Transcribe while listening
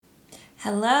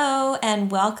Hello,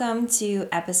 and welcome to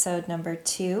episode number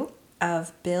 2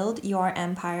 of Build Your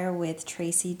Empire with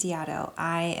Tracy Diotto.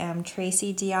 I am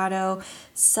Tracy Diotto,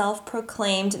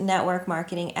 self-proclaimed network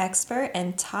marketing expert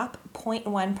and top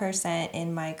 0.1%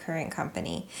 in my current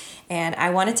company. And I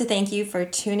wanted to thank you for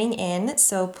tuning in.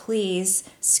 So please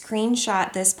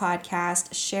screenshot this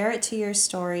podcast, share it to your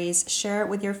stories, share it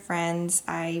with your friends.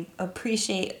 I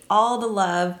appreciate all the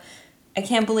love. I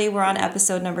can't believe we're on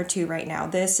episode number 2 right now.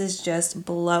 This is just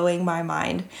blowing my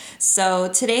mind. So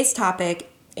today's topic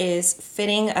is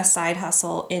fitting a side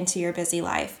hustle into your busy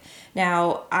life.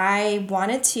 Now, I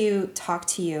wanted to talk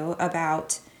to you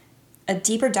about a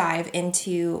deeper dive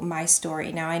into my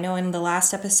story. Now, I know in the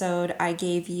last episode, I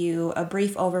gave you a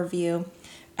brief overview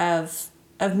of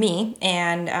me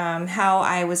and how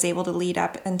I was able to lead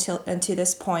up until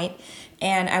this point.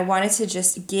 And I wanted to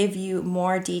just give you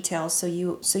more details so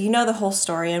you know the whole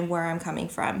story and where I'm coming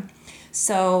from.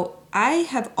 So I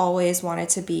have always wanted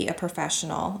to be a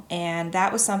professional, and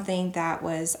that was something that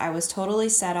I was totally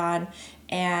set on.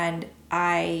 And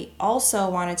I also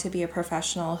wanted to be a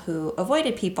professional who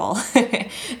avoided people.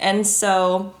 And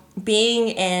so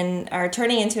turning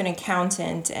into an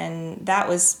accountant, and that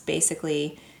was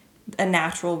basically a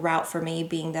natural route for me,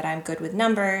 being that I'm good with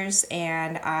numbers,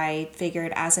 and I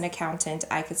figured as an accountant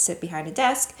I could sit behind a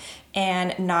desk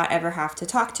and not ever have to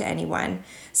talk to anyone.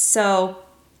 So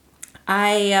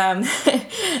I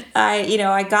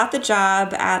I got the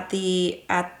job at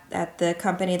the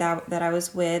company that I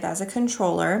was with as a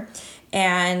controller,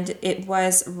 and it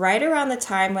was right around the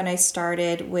time when I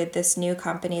started with this new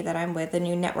company that I'm with, the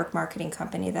new network marketing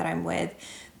company that I'm with,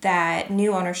 that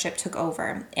new ownership took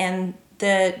over. And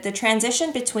the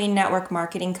transition between network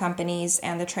marketing companies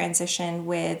and the transition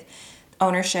with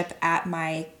ownership at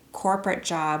my corporate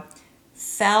job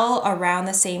fell around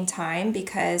the same time,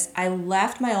 because I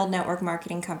left my old network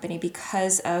marketing company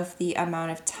because of the amount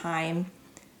of time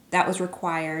that was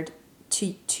required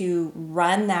to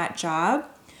run that job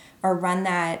or run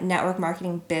that network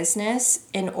marketing business.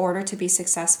 In order to be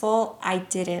successful, I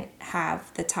didn't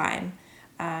have the time.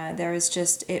 There was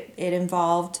just, it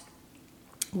involved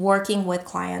working with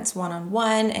clients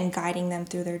one-on-one and guiding them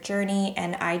through their journey,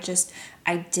 and I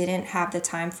didn't have the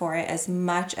time for it as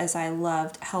much as I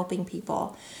loved helping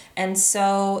people. And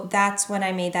so that's when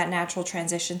I made that natural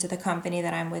transition to the company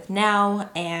that I'm with now,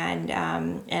 and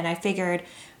I figured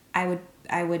I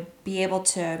would be able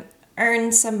to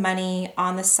earn some money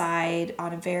on the side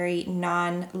on a very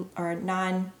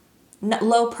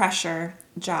low pressure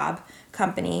job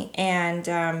company,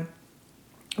 and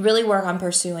really work on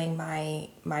pursuing my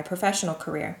professional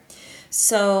career.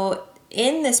 So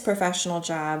in this professional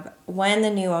job, when the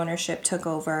new ownership took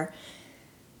over,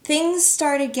 things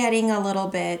started getting a little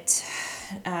bit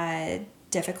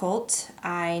difficult.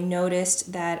 I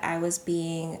noticed that I was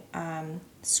being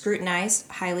scrutinized,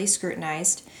 highly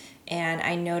scrutinized, and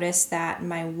I noticed that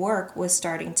my work was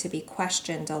starting to be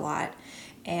questioned a lot.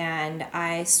 And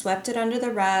I swept it under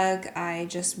the rug. I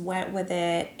just went with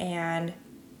it, and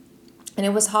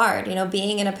it was hard,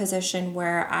 being in a position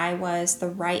where I was the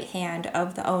right hand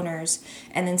of the owners,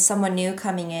 and then someone new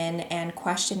coming in and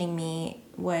questioning me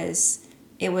was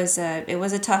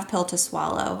a tough pill to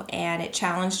swallow, and it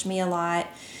challenged me a lot.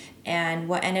 And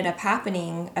what ended up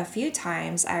happening a few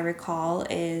times, I recall,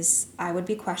 is I would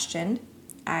be questioned,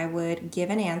 I would give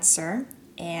an answer,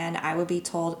 and I would be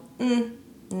told,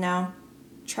 no,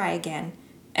 try again.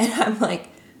 And I'm like,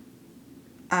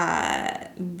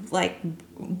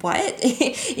 what?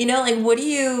 What do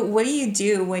you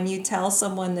do when you tell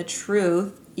someone the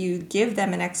truth? You give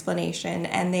them an explanation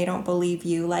and they don't believe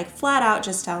you, like flat out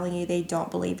just telling you they don't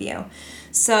believe you.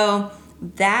 So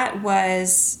that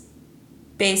was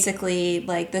basically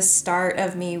like the start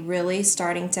of me really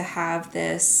starting to have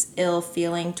this ill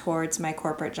feeling towards my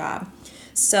corporate job.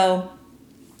 So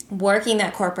working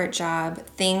that corporate job,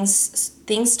 things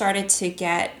started to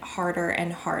get harder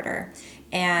and harder.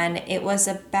 And it was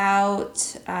about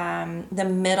the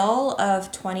middle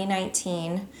of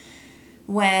 2019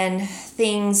 when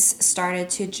things started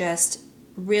to just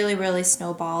really, really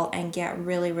snowball and get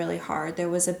really, really hard. There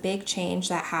was a big change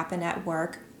that happened at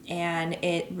work, and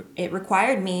it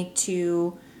required me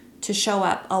to show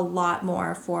up a lot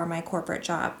more for my corporate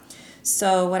job.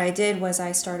 So what I did was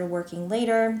I started working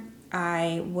later.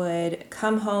 I would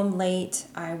come home late.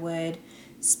 I would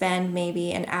spend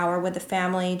maybe an hour with the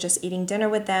family just eating dinner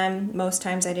with them. Most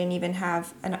times I didn't even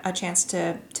have a chance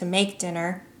to make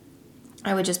dinner.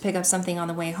 I would just pick up something on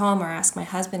the way home or ask my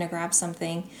husband to grab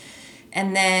something.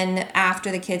 And then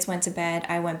after the kids went to bed,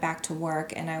 I went back to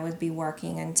work, and I would be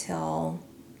working until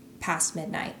past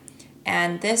midnight.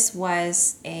 And this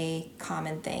was a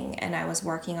common thing. And I was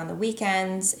working on the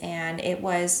weekends, and it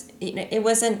was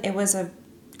a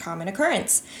common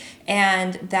occurrence.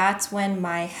 And that's when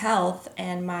my health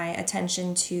and my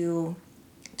attention to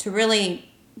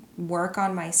really work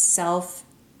on myself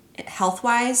health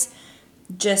wise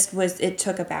it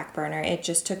took a back burner. It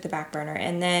just took the back burner.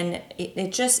 And then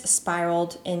it just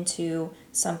spiraled into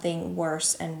something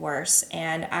worse and worse.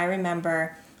 And I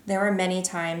remember there were many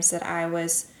times that I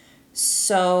was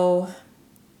so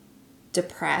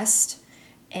depressed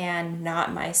and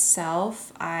not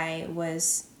myself. I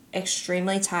was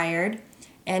extremely tired.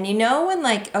 And you know, when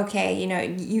like, okay, you know,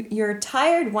 you're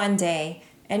tired one day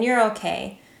and you're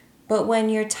okay. But when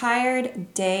you're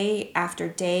tired day after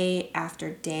day after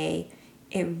day,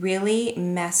 it really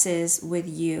messes with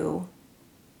you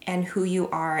and who you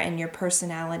are and your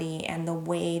personality and the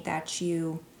way that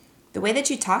you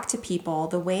talk to people,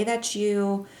 the way that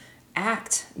you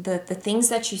act, the things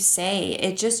that you say.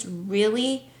 It just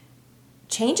really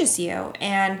changes you.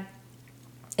 And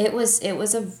it was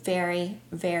a very,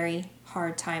 very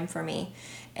hard time for me.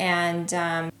 And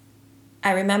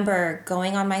I remember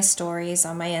going on my stories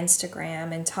on my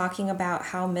Instagram and talking about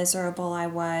how miserable I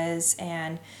was,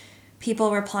 and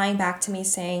people replying back to me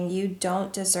saying, "You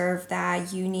don't deserve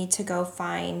that. You need to go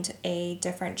find a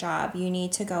different job. You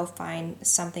need to go find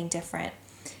something different."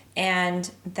 And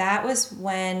that was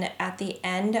when, at the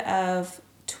end of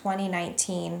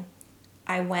 2019,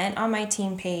 I went on my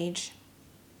team page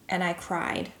and I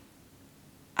cried.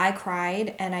 I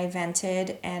cried and I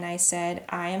vented and I said,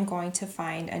 I am going to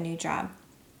find a new job.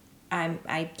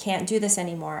 I can't do this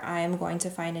anymore. I am going to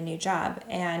find a new job.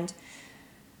 And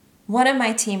one of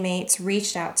my teammates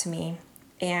reached out to me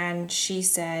and she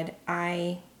said,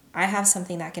 I have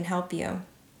something that can help you.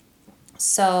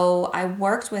 So I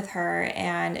worked with her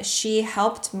and she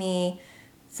helped me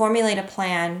formulate a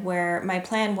plan where my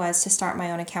plan was to start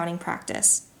my own accounting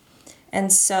practice.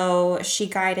 And so she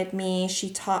guided me, she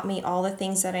taught me all the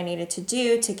things that I needed to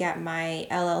do to get my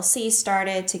LLC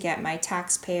started, to get my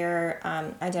taxpayer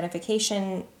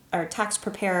identification or tax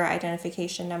preparer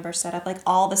identification number set up, like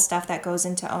all the stuff that goes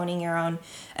into owning your own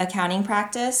accounting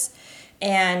practice.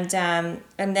 And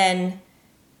then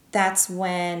that's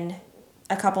when,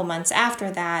 a couple months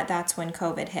after that, that's when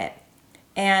COVID hit.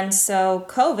 And so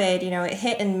COVID, it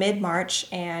hit in mid-March,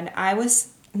 and I was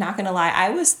not going to lie, I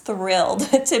was thrilled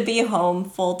to be home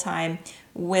full time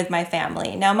with my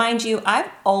family. Now, mind you, I've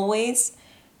always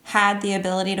had the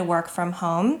ability to work from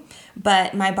home,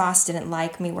 but my boss didn't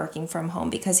like me working from home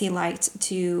because he liked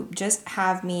to just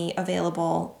have me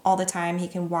available all the time. He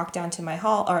can walk down to my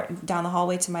hall or down the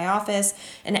hallway to my office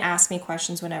and ask me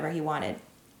questions whenever he wanted.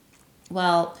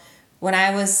 Well, when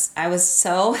I was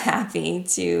so happy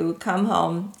to come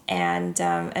home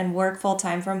and work full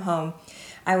time from home.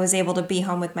 I was able to be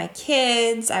home with my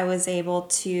kids. I was able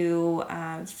to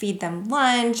feed them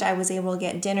lunch. I was able to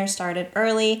get dinner started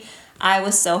early. I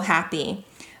was so happy.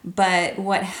 But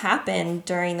what happened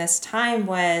during this time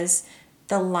was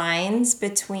the lines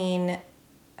between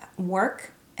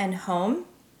work and home,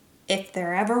 if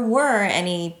there ever were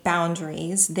any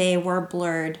boundaries, they were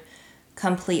blurred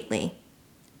completely.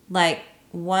 Like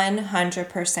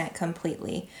 100%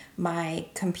 completely. My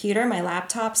computer, my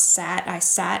laptop I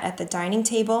sat at the dining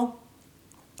table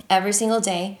every single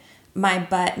day. My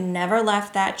butt never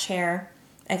left that chair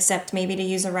except maybe to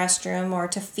use a restroom or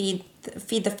to feed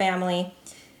the family.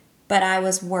 But I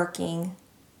was working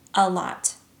a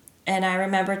lot. And I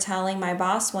remember telling my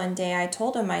boss one day, I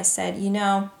told him, I said,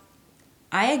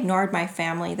 I ignored my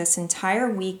family this entire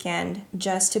weekend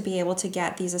just to be able to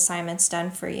get these assignments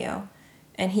done for you.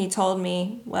 And he told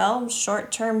me, well,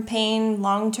 short-term pain,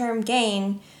 long-term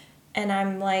gain. And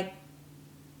I'm like,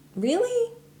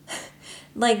 really?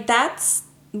 Like, that's,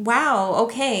 wow,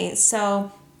 okay.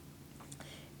 So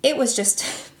it was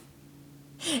just,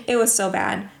 it was so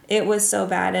bad. It was so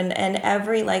bad. And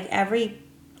every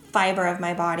fiber of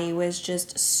my body was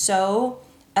just so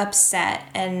upset.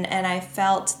 And I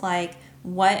felt like,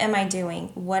 what am I doing?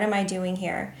 What am I doing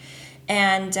here?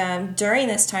 And during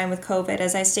this time with COVID,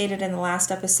 as I stated in the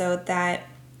last episode, that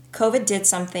COVID did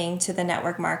something to the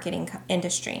network marketing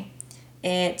industry.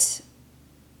 It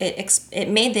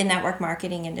made the network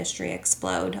marketing industry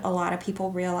explode. A lot of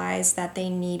people realized that they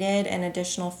needed an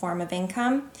additional form of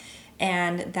income,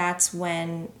 and that's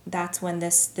when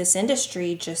this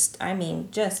industry just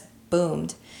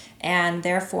boomed. And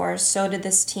therefore, so did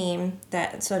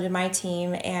my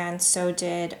team, and so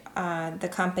did the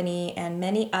company, and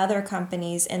many other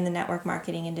companies in the network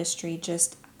marketing industry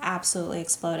just absolutely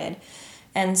exploded.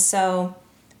 And so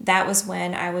that was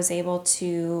when I was able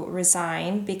to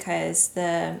resign because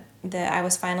I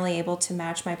was finally able to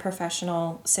match my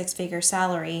professional 6-figure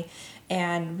salary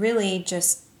and really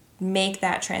just make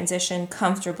that transition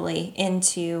comfortably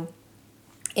into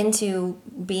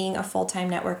being a full-time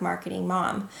network marketing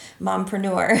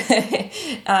mompreneur.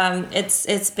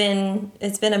 It's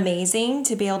been amazing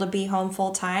to be able to be home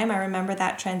full-time. I remember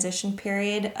that transition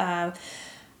period.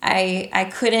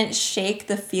 I couldn't shake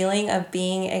the feeling of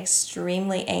being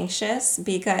extremely anxious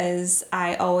because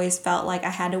I always felt like I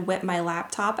had to whip my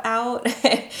laptop out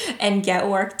and get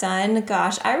work done.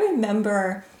 Gosh, I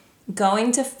remember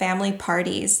going to family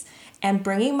parties and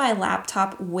bringing my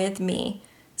laptop with me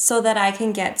so that I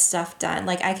can get stuff done.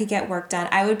 Like I could get work done.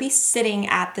 I would be sitting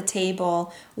at the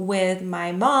table with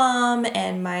my mom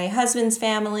and my husband's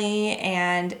family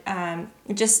and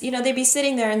just, they'd be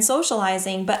sitting there and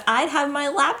socializing, but I'd have my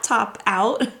laptop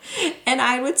out and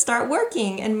I would start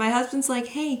working. And my husband's like,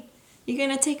 hey, you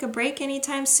gonna take a break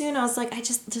anytime soon? I was like, I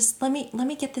just let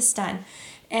me get this done.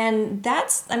 And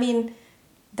that's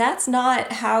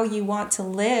not how you want to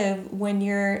live when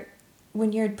you're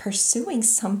pursuing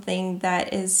something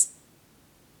that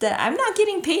I'm not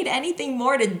getting paid anything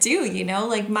more to do,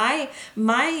 like my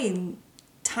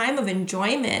time of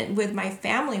enjoyment with my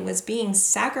family was being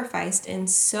sacrificed in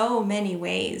so many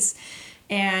ways.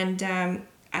 And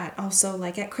also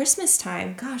like at Christmas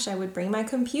time, gosh, I would bring my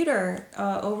computer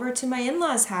over to my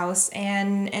in-laws' house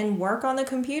and work on the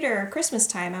computer at Christmas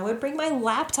time. I would bring my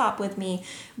laptop with me.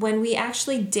 When we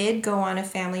actually did go on a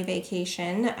family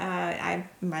vacation,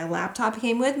 my laptop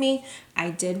came with me. I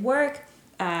did work.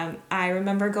 I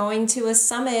remember going to a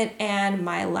summit and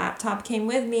my laptop came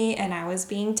with me and I was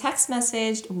being text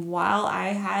messaged while I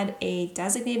had a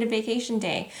designated vacation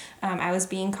day. I was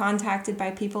being contacted by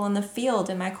people in the field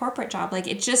in my corporate job. Like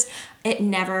it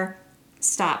never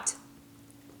stopped.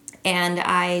 And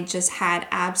I just had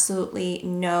absolutely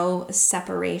no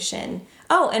separation.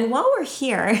 Oh, and while we're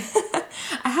here,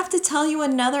 I have to tell you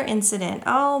another incident.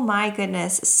 Oh my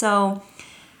goodness. So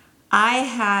I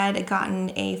had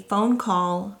gotten a phone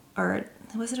call, or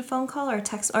was it a phone call or a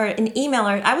text or an email?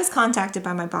 Or I was contacted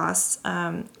by my boss,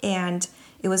 and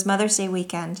it was Mother's Day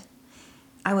weekend.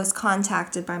 I was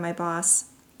contacted by my boss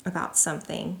about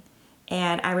something.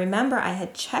 And I remember I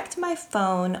had checked my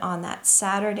phone on that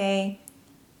Saturday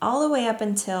all the way up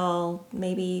until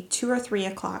maybe 2 or 3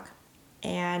 o'clock.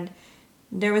 And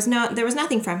there was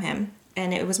nothing from him.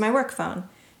 And it was my work phone.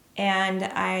 And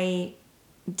I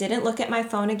didn't look at my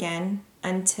phone again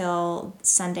until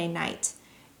Sunday night.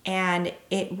 And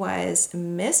it was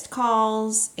missed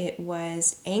calls, it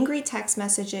was angry text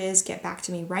messages, get back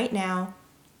to me right now.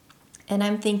 And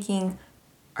I'm thinking,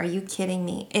 are you kidding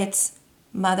me? It's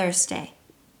Mother's Day.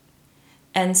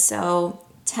 And so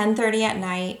 10:30 at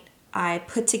night, I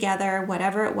put together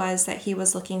whatever it was that he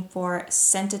was looking for,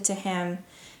 sent it to him.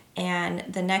 And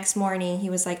the next morning he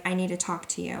was like, I need to talk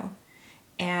to you.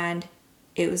 And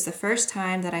it was the first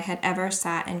time that I had ever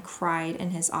sat and cried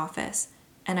in his office.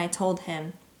 And I told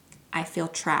him, I feel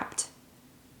trapped.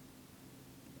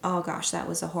 Oh gosh, that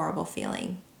was a horrible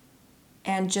feeling.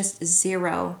 And just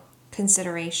zero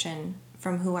consideration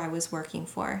from who I was working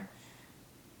for.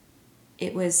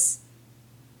 It was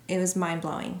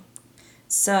mind-blowing.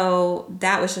 So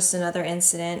that was just another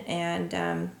incident.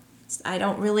 And I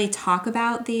don't really talk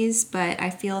about these, but I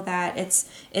feel that it's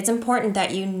important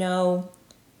that you know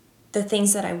the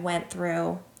things that I went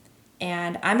through.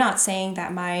 And I'm not saying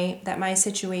that my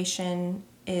situation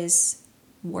is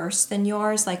worse than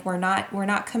yours. Like we're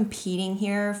not competing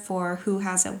here for who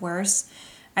has it worse.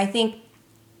 I think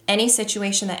any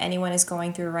situation that anyone is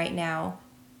going through right now,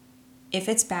 if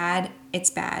it's bad, it's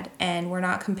bad. And we're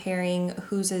not comparing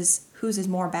whose is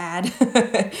more bad.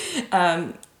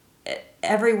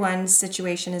 Everyone's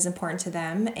situation is important to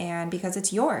them, and because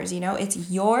it's yours, it's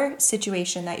your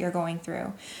situation that you're going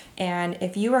through. And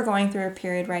if you are going through a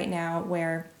period right now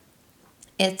where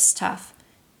it's tough,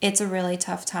 it's a really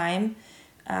tough time,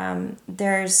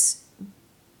 there is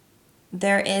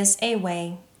a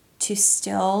way to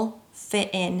still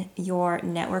fit in your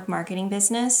network marketing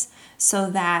business so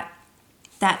that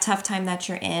tough time that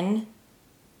you're in,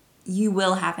 you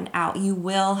will have an out. You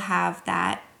will have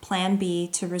that plan B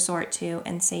to resort to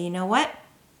and say, you know what?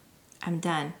 I'm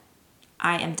done.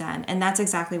 I am done. And that's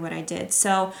exactly what I did.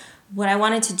 So what I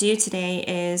wanted to do today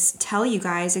is tell you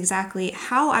guys exactly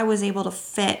how I was able to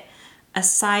fit a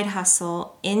side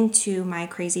hustle into my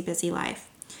crazy busy life.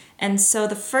 And so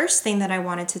the first thing that I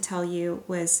wanted to tell you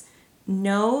was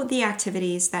know the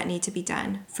activities that need to be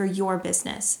done for your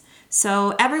business.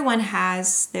 So everyone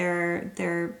has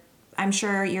their I'm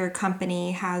sure your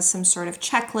company has some sort of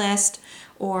checklist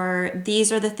or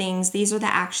these are the things, these are the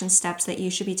action steps that you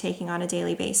should be taking on a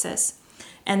daily basis.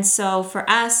 And so for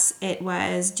us, it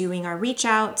was doing our reach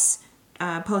outs,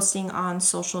 posting on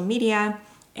social media,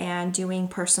 and doing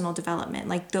personal development.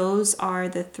 Like those are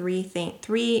the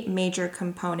three major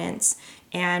components.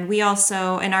 And we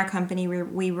also, in our company,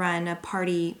 we run a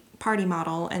party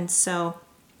model, and so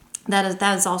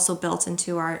that is also built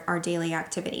into our daily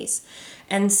activities.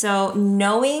 And so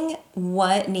knowing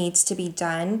what needs to be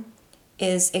done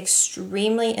is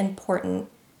extremely important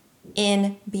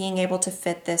in being able to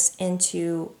fit this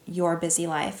into your busy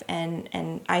life.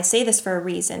 And I say this for a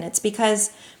reason. It's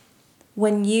because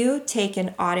when you take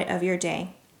an audit of your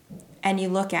day and you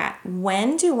look at,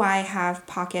 when do I have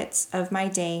pockets of my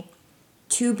day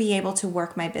to be able to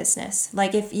work my business?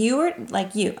 Like if you were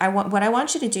like what I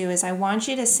want you to do is I want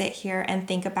you to sit here and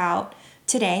think about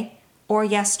today or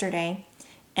yesterday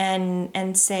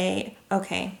and say,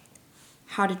 okay,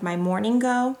 how did my morning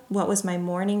go? What was my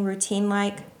morning routine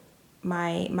like?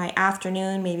 My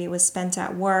afternoon, maybe it was spent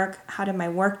at work. How did my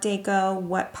work day go?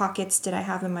 What pockets did I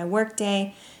have in my work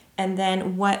day? And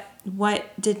then what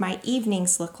did my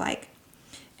evenings look like?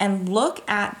 And look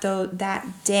at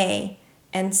that day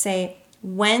and say,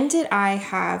 when did I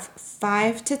have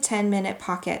 5 to 10 minute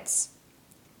pockets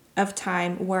of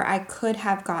time where I could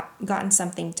have gotten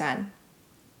something done?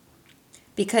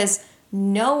 Because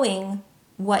knowing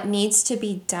what needs to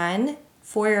be done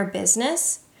for your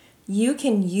business, you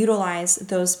can utilize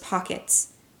those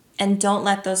pockets and don't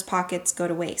let those pockets go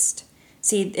to waste.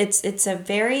 See, it's a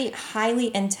very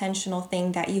highly intentional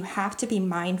thing that you have to be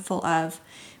mindful of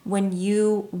when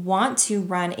you want to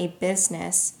run a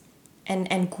business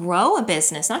and grow a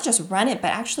business, not just run it,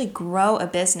 but actually grow a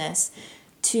business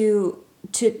to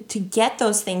get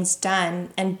those things done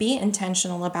and be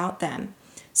intentional about them.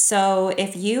 So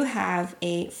if you have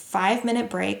a 5-minute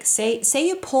break, say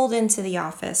you pulled into the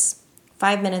office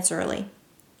 5 minutes early,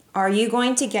 are you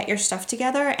going to get your stuff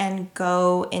together and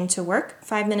go into work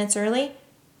 5 minutes early?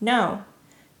 No.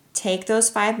 Take those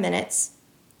 5 minutes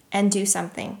and do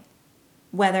something.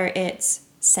 Whether it's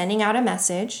sending out a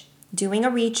message, doing a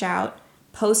reach out,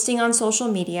 posting on social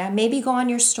media, maybe go on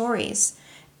your stories,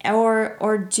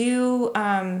 or do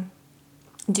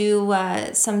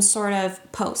some sort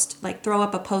of post, like throw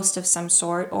up a post of some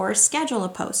sort or schedule a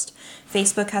post.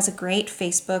 Facebook has a great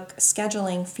Facebook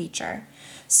scheduling feature.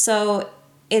 So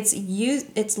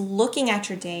it's looking at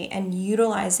your day and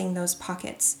utilizing those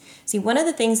pockets. See, one of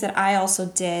the things that I also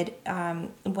did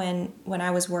when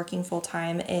I was working full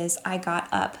time is I got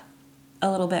up a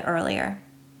little bit earlier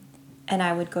and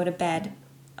I would go to bed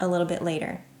a little bit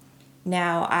later.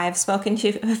 Now, I've spoken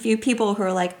to a few people who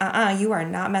are like, you are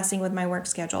not messing with my work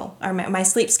schedule, or my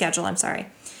sleep schedule, I'm sorry.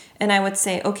 And I would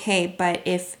say, okay, but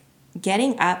if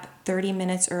getting up 30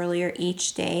 minutes earlier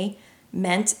each day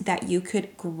meant that you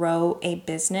could grow a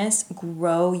business,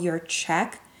 grow your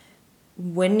check,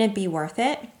 wouldn't it be worth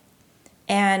it?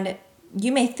 And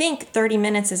you may think 30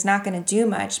 minutes is not going to do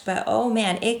much, but oh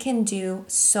man, it can do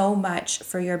so much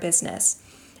for your business.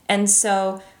 And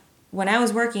so when I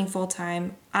was working full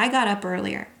time, I got up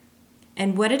earlier.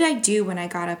 And what did I do when I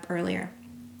got up earlier?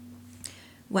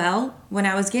 Well, when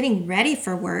I was getting ready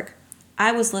for work,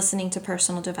 I was listening to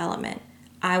personal development.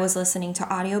 I was listening to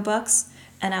audiobooks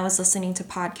and I was listening to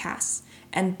podcasts.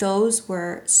 And those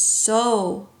were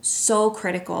so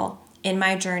critical in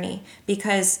my journey,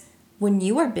 because when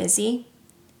you are busy,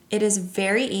 it is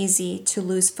very easy to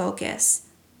lose focus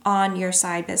on your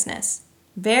side business.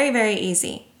 Very, very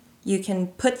easy. You can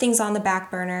put things on the back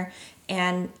burner,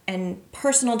 and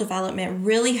personal development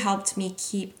really helped me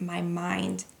keep my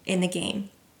mind in the game.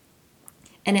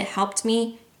 And it helped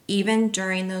me even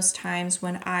during those times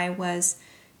when I was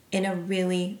in a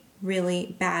really,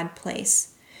 really bad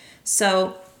place.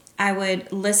 So I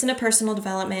would listen to personal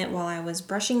development while I was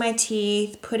brushing my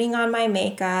teeth, putting on my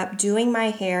makeup, doing my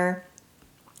hair,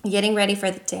 getting ready for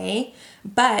the day.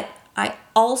 But I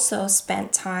also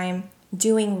spent time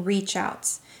doing reach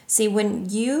outs. See, when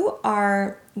you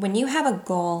have a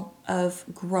goal of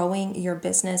growing your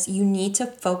business, you need to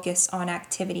focus on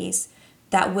activities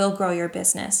that will grow your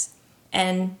business.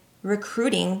 And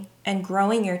recruiting and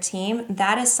growing your team,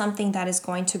 that is something that is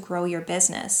going to grow your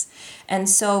business. And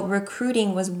so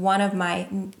recruiting was one of my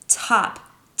top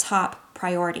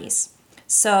priorities.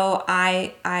 So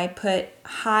I put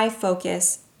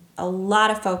a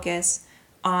lot of focus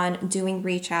on doing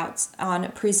reach outs,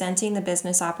 on presenting the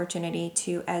business opportunity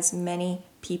to as many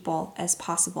people as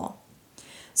possible.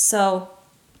 So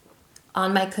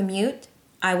on my commute,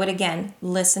 I would again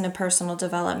listen to personal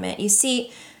development. You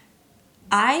see,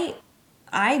 I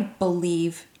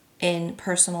believe in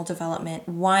personal development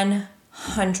 100%.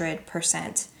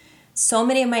 100%. So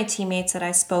many of my teammates that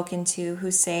I've spoken to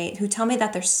who tell me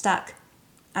that they're stuck.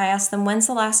 I ask them, when's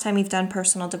the last time you've done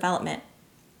personal development?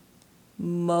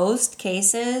 Most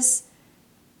cases,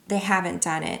 they haven't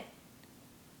done it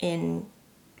in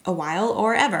a while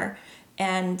or ever.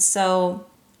 And so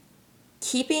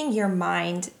keeping your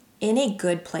mind in a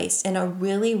good place, in a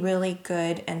really, really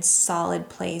good and solid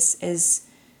place is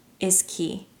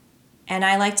key. And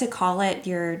I like to call it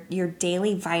your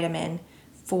daily vitamin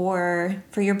for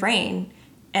your brain.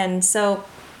 And so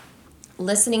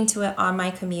listening to it on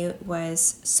my commute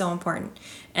was so important.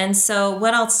 And so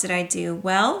what else did I do?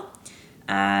 Well,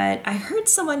 I heard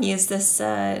someone use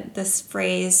this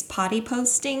phrase, potty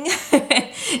posting.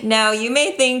 Now, you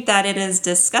may think that it is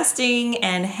disgusting,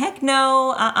 and heck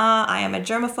no, I am a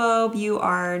germaphobe. You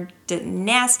are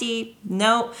nasty.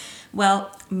 No.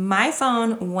 Well, my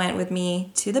phone went with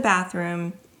me to the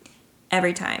bathroom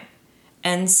every time.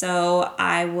 And so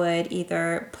I would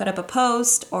either put up a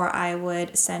post or I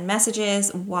would send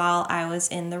messages while I was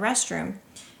in the restroom.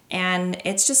 And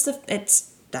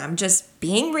I'm just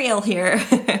being real here,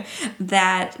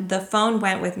 that the phone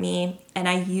went with me and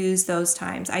I use those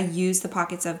times. I use the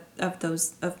pockets of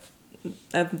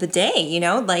the day,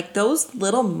 like those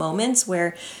little moments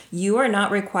where you are not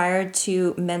required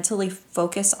to mentally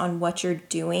focus on what you're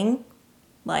doing,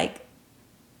 like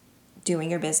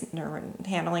doing your business or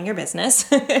handling your business.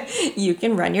 You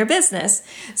can run your business.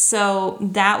 So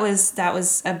that was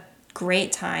a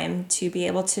great time to be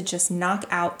able to just knock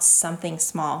out something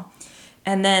small.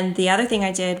 And then the other thing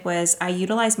I did was I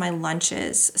utilized my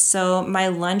lunches. So my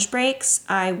lunch breaks,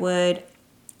 I would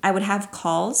have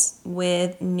calls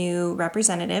with new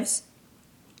representatives.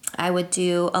 I would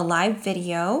do a live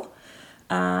video.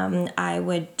 I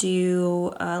would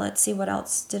do, let's see, what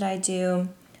else did I do?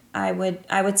 I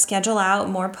would schedule out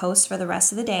more posts for the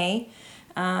rest of the day,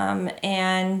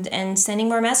 and sending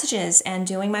more messages and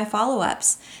doing my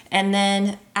follow-ups. And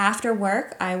then after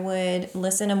work, I would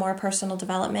listen to more personal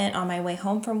development on my way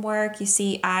home from work. You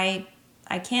see, I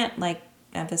can't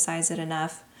emphasize it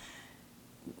enough.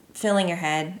 Filling your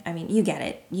head, I mean, you get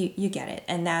it. You get it.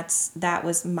 And that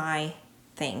was my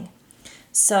thing.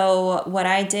 So what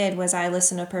I did was I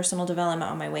listened to personal development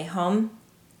on my way home,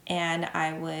 and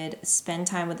I would spend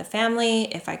time with the family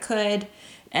if I could.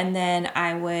 And then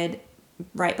I would,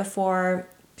 right before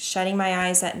shutting my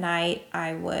eyes at night,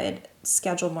 I would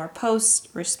schedule more posts,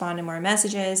 respond to more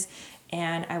messages,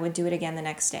 and I would do it again the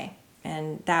next day.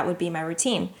 And that would be my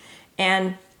routine.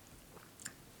 And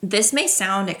this may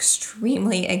sound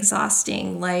extremely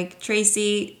exhausting. Like,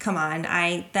 Tracy, come on,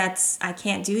 I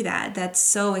can't do that. That's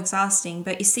so exhausting.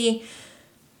 But you see,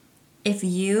 if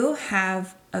you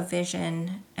have a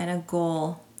vision and a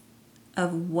goal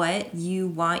of what you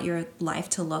want your life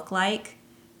to look like,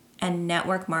 and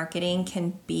network marketing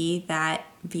can be that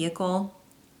vehicle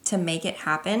to make it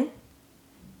happen,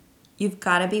 you've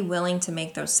got to be willing to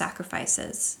make those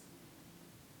sacrifices.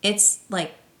 It's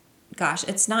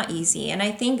it's not easy. And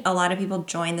I think a lot of people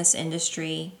join this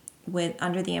industry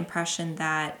under the impression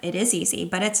that it is easy,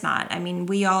 but it's not. I mean,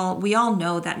 we all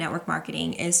know that network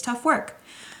marketing is tough work,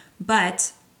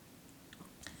 but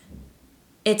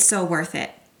it's so worth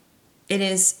it. It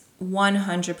is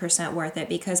 100% worth it,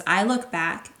 because I look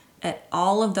back at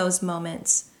all of those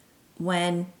moments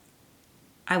when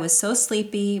I was so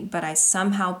sleepy, but I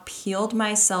somehow peeled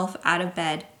myself out of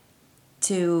bed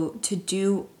to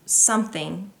do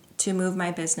something to move my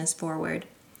business forward.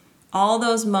 All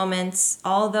those moments,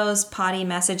 all those potty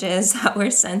messages that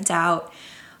were sent out,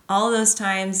 all those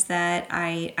times that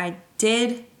I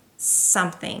did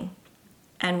something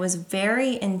and was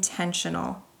very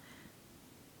intentional,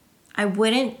 I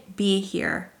wouldn't be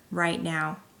here right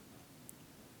now,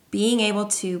 being able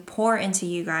to pour into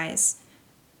you guys.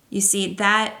 You see,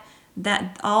 that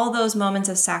all those moments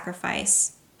of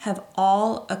sacrifice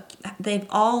they've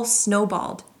all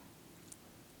snowballed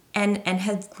and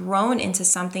have grown into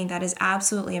something that is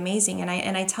absolutely amazing.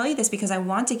 And I tell you this because I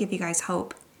want to give you guys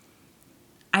hope.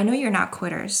 I know you're not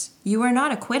quitters. You are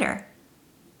not a quitter.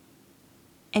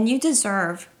 And you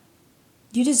deserve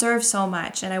so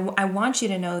much. And I want you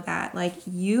to know that,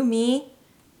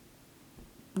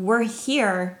 we're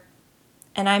here,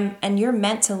 and you're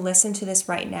meant to listen to this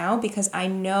right now, because I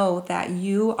know that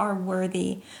you are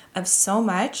worthy of so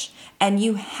much, and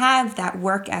you have that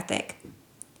work ethic.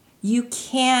 You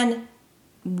can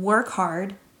work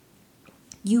hard.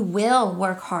 You will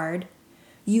work hard.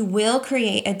 You will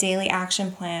create a daily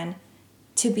action plan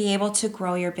to be able to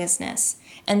grow your business.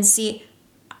 And see,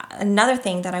 another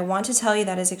thing that I want to tell you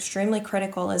that is extremely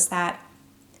critical is that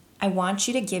I want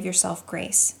you to give yourself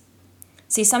grace.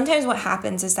 See, sometimes what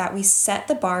happens is that we set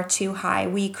the bar too high.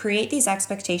 We create these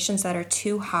expectations that are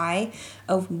too high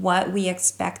of what we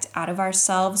expect out of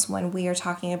ourselves when we are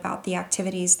talking about the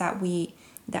activities that we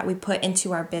put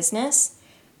into our business.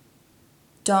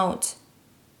 Don't.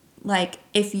 Like,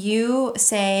 if you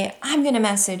say, I'm going to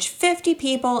message 50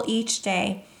 people each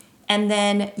day, and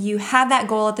then you have that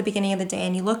goal at the beginning of the day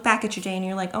and you look back at your day and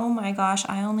you're like, oh my gosh,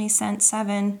 I only sent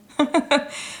 7. How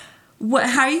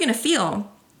are you going to feel?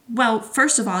 Well,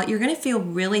 first of all, you're going to feel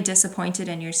really disappointed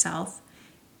in yourself.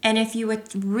 And if you would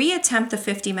reattempt the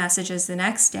 50 messages the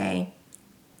next day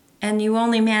and you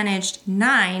only managed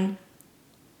 9,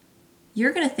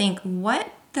 you're going to think,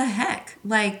 what the heck?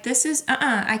 Like, this is,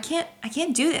 I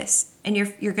can't do this. And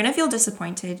you're going to feel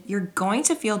disappointed. You're going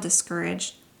to feel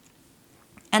discouraged.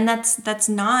 And that's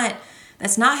not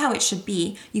how it should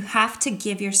be. You have to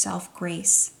give yourself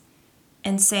grace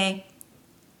and say,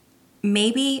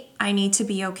 maybe I need to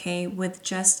be okay with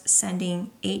just sending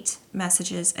 8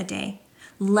 messages a day.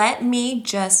 Let me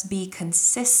just be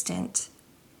consistent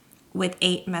with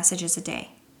 8 messages a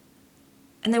day.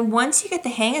 And then once you get the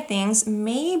hang of things,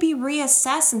 maybe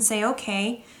reassess and say,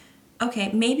 okay,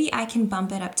 maybe I can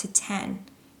bump it up to 10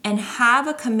 and have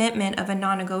a commitment of a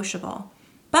non-negotiable.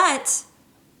 But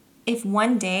if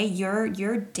one day your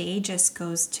day just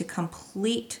goes to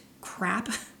complete crap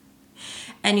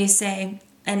and you say,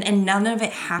 and none of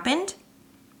it happened,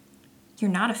 you're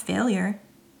not a failure.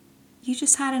 You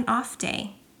just had an off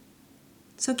day.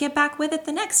 So get back with it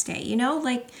the next day.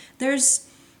 Like there's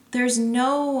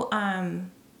no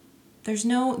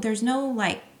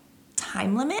like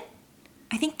time limit.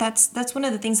 I think that's one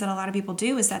of the things that a lot of people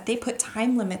do is that they put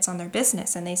time limits on their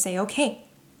business and they say, okay,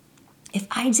 if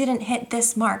I didn't hit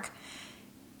this mark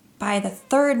by the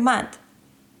 3rd month,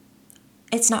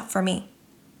 it's not for me.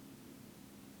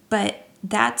 But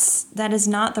that is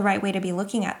not the right way to be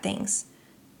looking at things.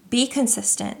 Be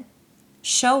consistent.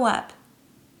 Show up.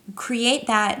 Create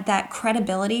that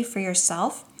credibility for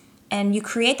yourself. And you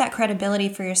create that credibility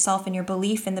for yourself and your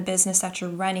belief in the business that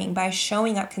you're running by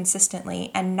showing up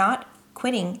consistently and not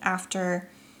quitting after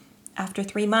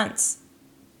 3 months.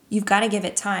 You've got to give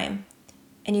it time.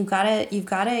 And you've got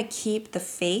to keep the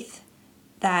faith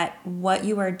that what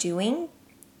you are doing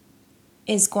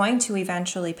is going to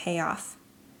eventually pay off.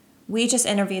 We just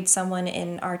interviewed someone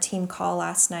in our team call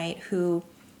last night who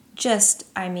she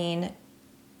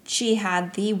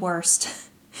had the worst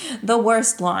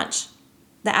launch,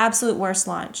 the absolute worst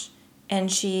launch. And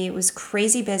she was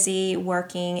crazy busy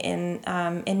working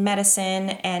in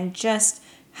medicine and just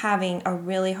having a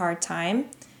really hard time,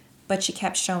 but she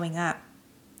kept showing up.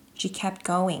 She kept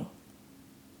going.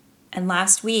 And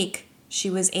last week, she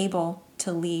was able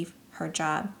to leave her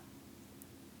job.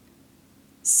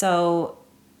 So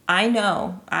I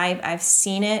know, I've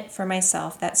seen it for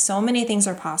myself, that so many things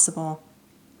are possible,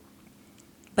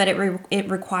 but it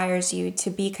requires you to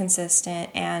be consistent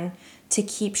and to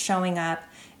keep showing up.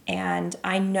 And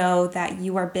I know that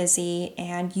you are busy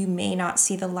and you may not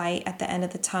see the light at the end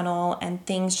of the tunnel and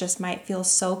things just might feel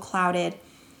so clouded.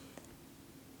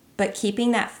 But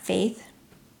keeping that faith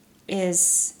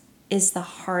is the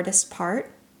hardest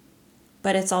part,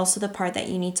 but it's also the part that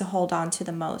you need to hold on to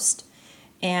the most.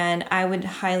 And I would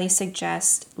highly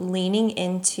suggest leaning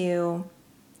into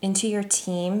your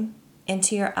team,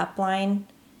 into your upline,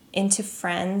 into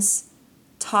friends.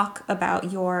 Talk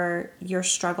about your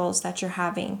struggles that you're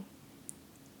having.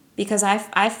 Because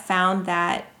I've found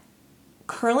that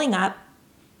curling up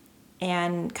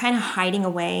and kind of hiding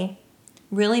away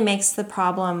really makes the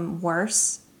problem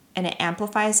worse and it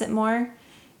amplifies it more.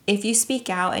 If you speak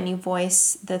out and you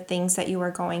voice the things that you are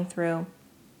going through,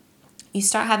 you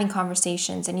start having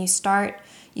conversations and you start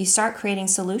creating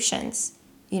solutions.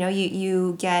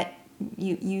 You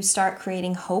start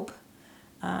creating hope.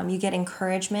 You get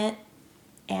encouragement,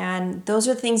 and those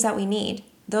are the things that we need.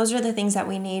 Those are the things that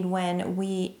we need when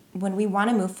we want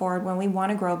to move forward, when we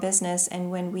want to grow a business,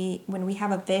 and when we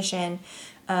have a vision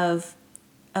of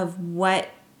what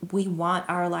we want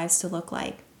our lives to look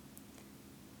like.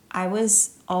 I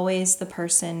was always the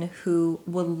person who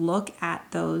would look at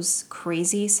those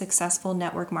crazy successful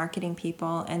network marketing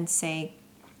people and say,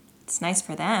 it's nice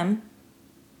for them.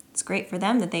 It's great for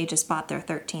them that they just bought their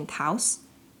 13th house.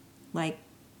 Like,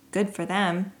 good for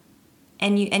them.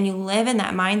 And you live in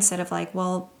that mindset of like,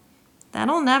 well,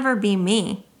 that'll never be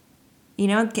me.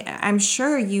 I'm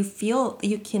sure you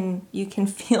can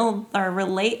feel or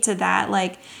relate to that.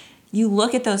 Like, you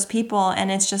look at those people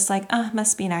and it's just like,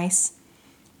 must be nice.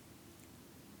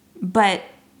 But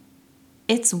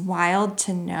it's wild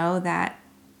to know that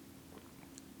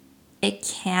it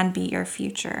can be your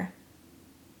future.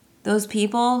 Those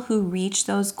people who reach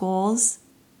those goals,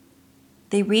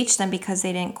 they reach them because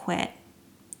they didn't quit.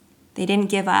 They didn't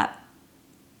give up.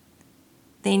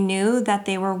 They knew that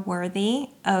they were worthy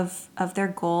of their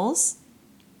goals,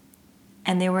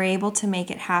 and they were able to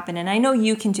make it happen. And I know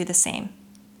you can do the same.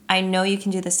 I know you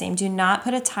can do the same. Do not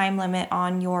put a time limit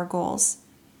on your goals.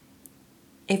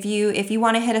 If you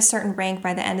want to hit a certain rank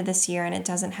by the end of this year and it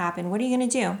doesn't happen, what are you going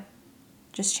to do?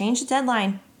 Just change the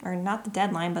deadline, or not the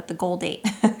deadline, but the goal date.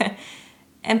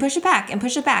 And push it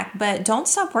back. But don't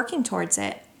stop working towards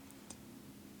it,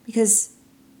 because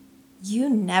you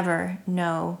never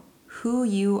know who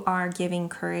you are giving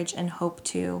courage and hope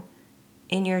to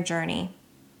in your journey.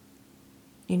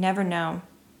 You never know.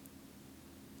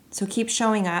 So keep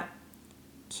showing up,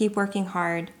 keep working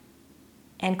hard,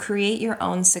 and create your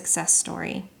own success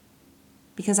story.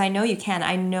 Because I know you can.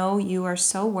 I know you are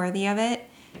so worthy of it,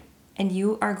 and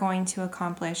you are going to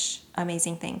accomplish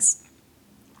amazing things.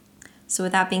 So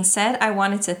with that being said, I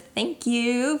wanted to thank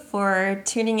you for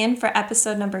tuning in for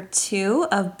episode number 2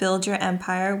 of Build Your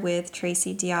Empire with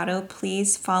Tracy Diotto.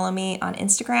 Please follow me on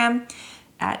Instagram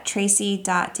at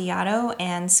tracy.diotto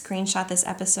and screenshot this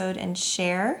episode and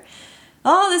share.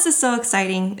 Oh, this is so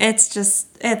exciting.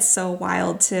 It's so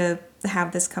wild to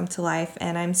have this come to life,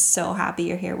 and I'm so happy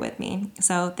you're here with me.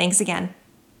 So thanks again.